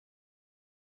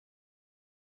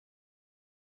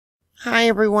Hi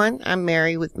everyone, I'm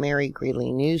Mary with Mary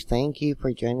Greeley News. Thank you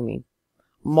for joining me.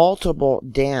 Multiple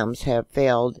dams have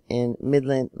failed in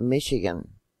Midland, Michigan.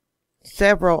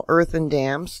 Several earthen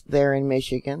dams there in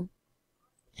Michigan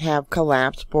have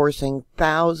collapsed, forcing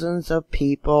thousands of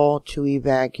people to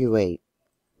evacuate.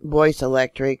 Boyce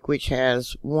Electric, which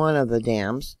has one of the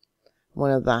dams, one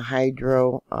of the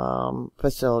hydro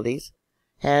facilities,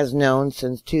 has known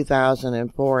since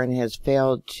 2004 and has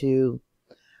failed to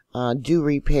do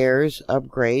repairs,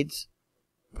 upgrades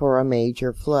for a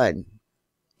major flood.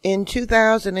 In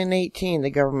 2018, the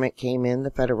government came in,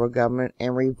 the federal government,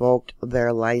 and revoked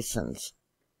their license.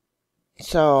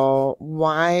 So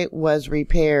why was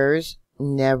repairs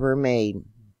never made?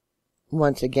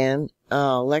 Once again,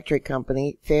 electric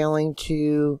company failing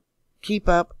to keep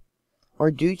up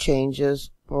or do changes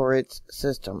for its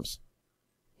systems.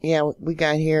 Yeah, we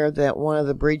got here that one of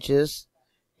the bridges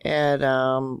at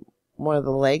one of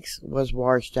the lakes was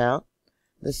washed out.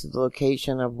 This is the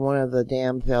location of one of the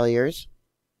dam failures.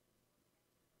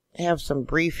 I have some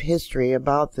brief history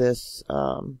about this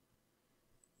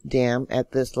dam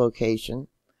at this location.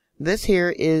 This here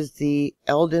is the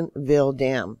Eldonville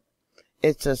Dam.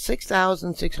 It's a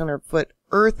 6,600 foot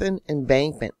earthen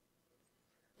embankment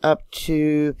up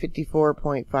to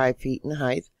 54.5 feet in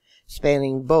height,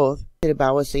 spanning both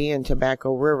Tittabawassee and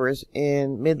Tobacco Rivers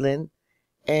in Midland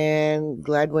and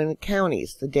Gladwin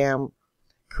counties. The dam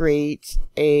creates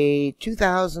a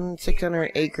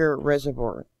 2,600 acre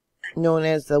reservoir known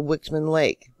as the Wixman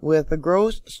Lake with a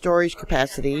gross storage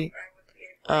capacity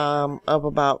of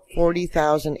about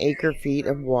 40,000 acre feet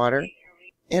of water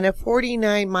and a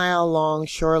 49-mile long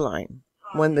shoreline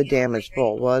when the dam is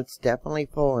full. Well, it's definitely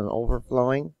full and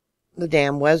overflowing. The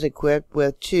dam was equipped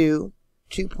with two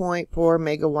 2.4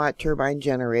 megawatt turbine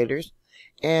generators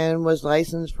and was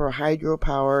licensed for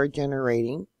hydropower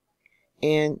generating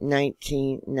in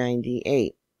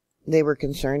 1998. They were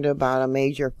concerned about a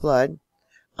major flood.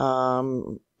 FERC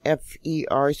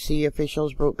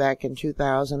officials wrote back in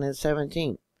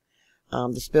 2017.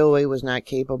 The spillway was not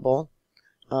capable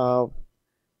of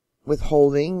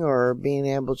withholding or being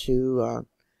able to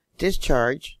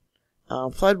discharge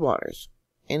floodwaters,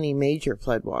 any major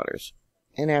floodwaters.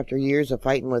 And after years of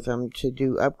fighting with them to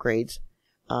do upgrades,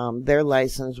 their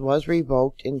license was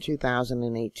revoked in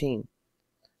 2018.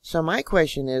 So my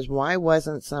question is, why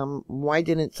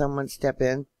didn't someone step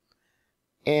in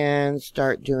and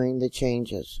start doing the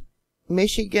changes?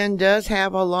 Michigan does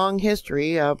have a long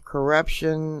history of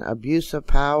corruption, abuse of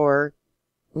power,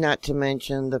 not to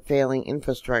mention the failing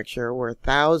infrastructure where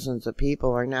thousands of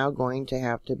people are now going to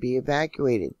have to be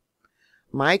evacuated.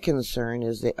 My concern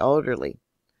is the elderly.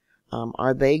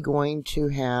 Are they going to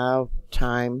have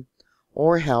time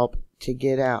or help to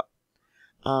get out?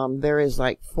 There is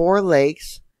like 4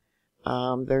 lakes.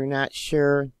 They're not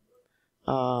sure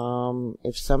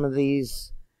if some of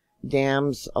these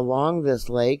dams along this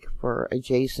lake for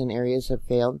adjacent areas have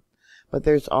failed. But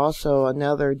there's also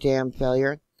another dam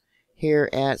failure here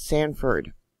at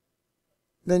Sanford.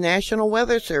 The National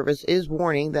Weather Service is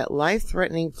warning that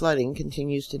life-threatening flooding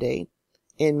continues today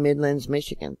in Midlands,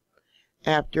 Michigan,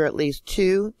 after at least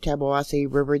 2 Tittabawassee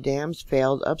River dams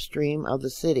failed upstream of the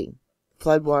city.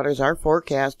 Floodwaters are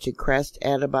forecast to crest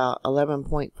at about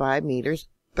 11.5 meters,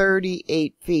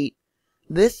 38 feet,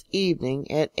 this evening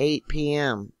at 8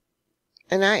 p.m.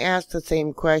 And I asked the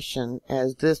same question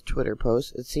as this Twitter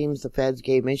post. It seems the feds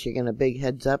gave Michigan a big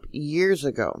heads up years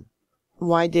ago.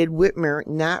 Why did Whitmer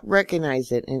not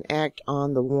recognize it and act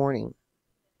on the warning?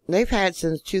 They've had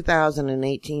since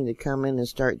 2018 to come in and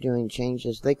start doing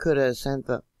changes. They could have sent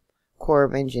the Corps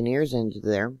of Engineers into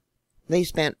there. They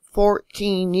spent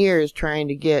 14 years trying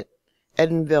to get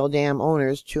Edenville Dam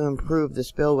owners to improve the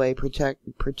spillway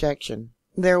protection.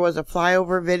 There was a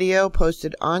flyover video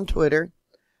posted on Twitter.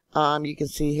 You can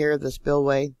see here the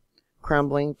spillway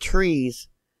crumbling, trees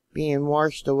being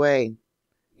washed away.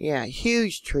 Yeah,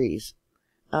 huge trees.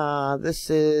 This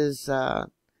is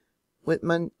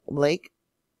Whitman Lake.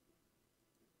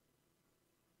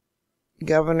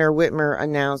 Governor Whitmer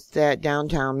announced that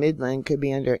downtown Midland could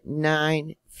be under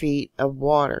 9 feet of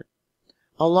water.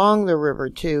 Along the river,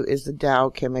 too, is the Dow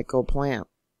Chemical plant.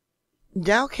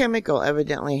 Dow Chemical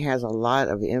evidently has a lot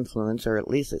of influence, or at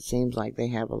least it seems like they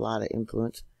have a lot of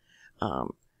influence.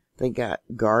 They got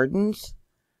gardens,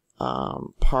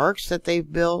 parks that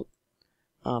they've built,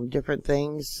 different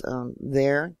things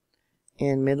there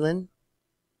in Midland.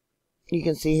 You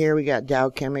can see here we got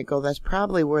Dow Chemical. That's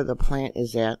probably where the plant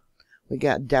is at. We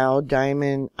got Dow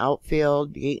Diamond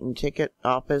Outfield, Gate and Ticket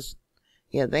Office.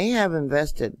 Yeah, they have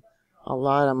invested a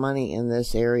lot of money in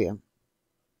this area.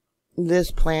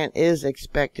 This plant is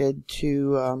expected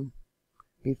to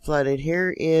be flooded.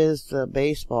 Here is the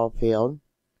baseball field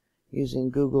using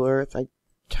Google Earth. I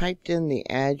typed in the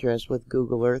address with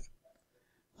Google Earth.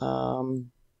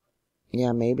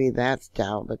 Yeah, maybe that's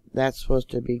down, but that's supposed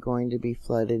to be going to be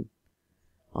flooded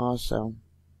also.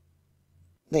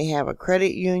 They have a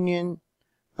credit union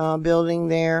building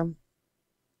there.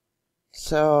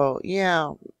 So,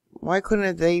 yeah, why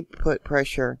couldn't they put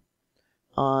pressure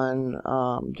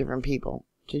on different people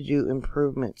to do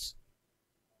improvements?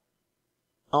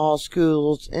 All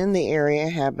schools in the area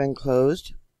have been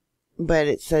closed, but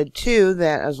it said, too,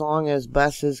 that as long as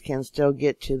buses can still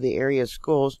get to the area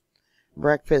schools,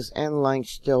 breakfast and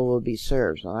lunch still will be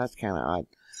served. So that's kind of odd.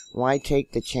 Why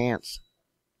take the chance?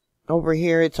 Over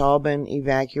here, it's all been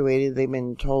evacuated. They've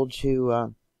been told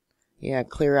to,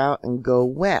 clear out and go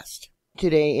west.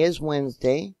 Today is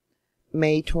Wednesday,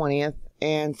 May 20th,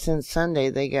 and since Sunday,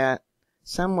 they got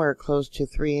somewhere close to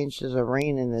 3 inches of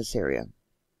rain in this area.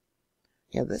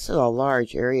 Yeah, this is a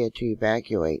large area to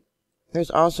evacuate. There's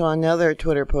also another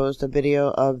Twitter post, a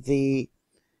video of the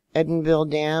Edenville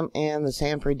Dam and the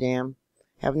Sanford Dam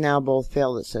have now both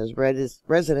failed. It says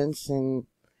residents in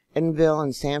Edenville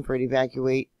and Sanford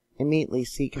evacuate, immediately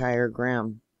seek higher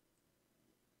ground.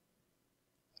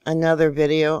 Another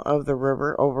video of the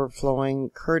river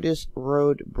overflowing Curtis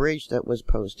Road Bridge that was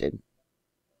posted.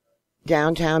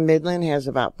 Downtown Midland has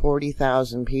about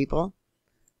 40,000 people,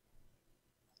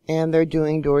 and they're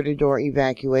doing door-to-door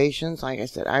evacuations. Like I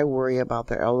said, I worry about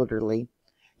the elderly.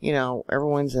 You know,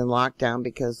 everyone's in lockdown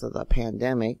because of the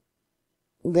pandemic.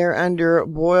 They're under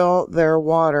boil their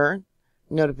water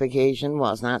notification.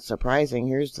 Well, it's not surprising.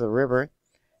 Here's the river,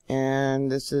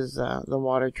 and this is the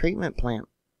water treatment plant.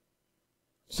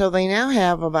 So they now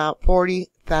have about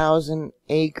 40,000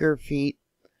 acre-feet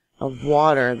of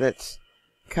water that's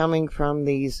coming from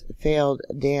these failed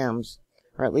dams,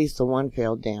 or at least the one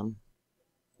failed dam,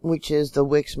 which is the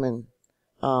Wixman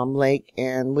Lake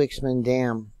and Wixman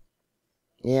Dam.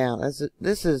 Yeah,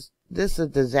 this is a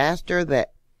disaster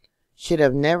that should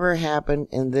have never happened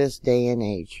in this day and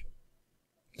age.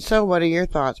 So what are your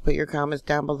thoughts? Put your comments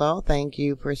down below. Thank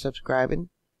you for subscribing.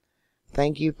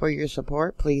 Thank you for your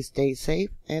support. Please stay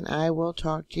safe, and I will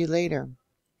talk to you later.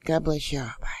 God bless you.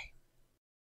 Bye.